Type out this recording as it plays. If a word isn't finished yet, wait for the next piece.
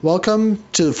Welcome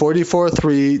to the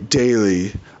 44.3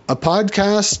 Daily, a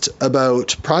podcast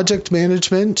about project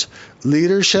management,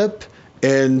 leadership,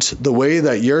 and the way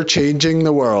that you're changing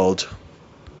the world.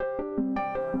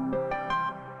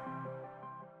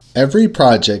 Every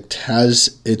project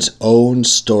has its own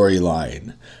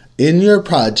storyline. In your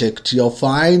project, you'll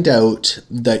find out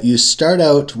that you start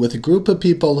out with a group of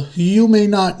people who you may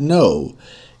not know,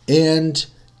 and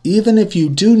even if you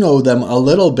do know them a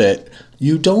little bit,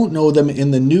 you don't know them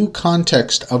in the new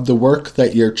context of the work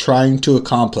that you're trying to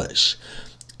accomplish.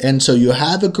 And so you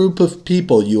have a group of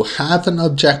people, you have an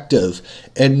objective,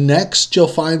 and next you'll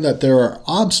find that there are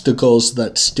obstacles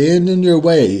that stand in your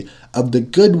way of the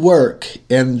good work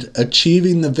and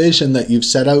achieving the vision that you've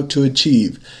set out to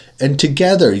achieve. And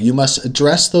together you must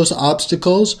address those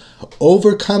obstacles,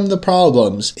 overcome the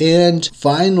problems, and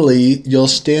finally you'll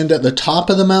stand at the top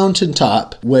of the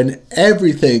mountaintop when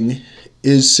everything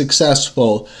is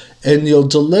successful and you'll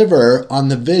deliver on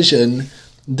the vision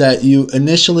that you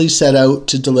initially set out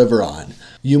to deliver on.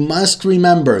 You must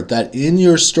remember that in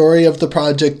your story of the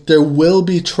project, there will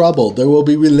be trouble, there will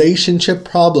be relationship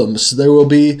problems, there will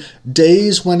be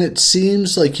days when it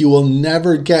seems like you will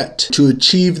never get to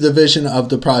achieve the vision of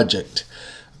the project.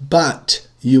 But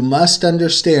you must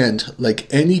understand, like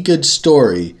any good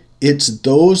story, it's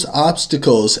those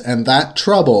obstacles and that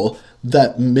trouble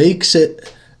that makes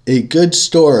it a good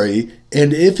story.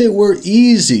 And if it were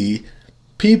easy,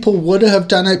 people would have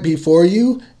done it before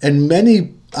you, and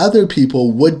many other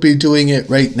people would be doing it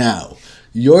right now.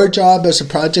 Your job as a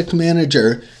project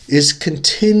manager is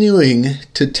continuing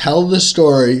to tell the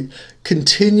story,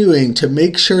 continuing to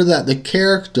make sure that the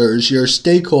characters, your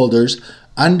stakeholders,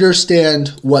 understand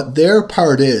what their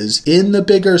part is in the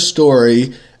bigger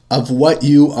story of what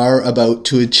you are about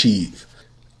to achieve.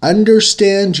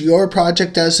 Understand your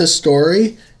project as a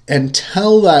story and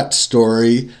tell that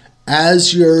story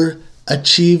as you're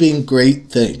achieving great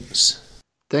things.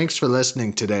 Thanks for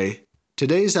listening today.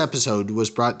 Today's episode was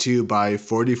brought to you by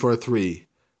 44.3.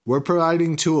 We're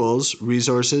providing tools,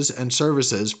 resources, and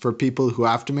services for people who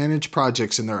have to manage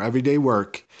projects in their everyday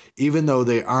work, even though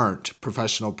they aren't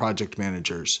professional project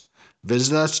managers.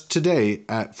 Visit us today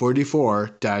at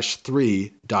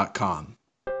 44-3.com.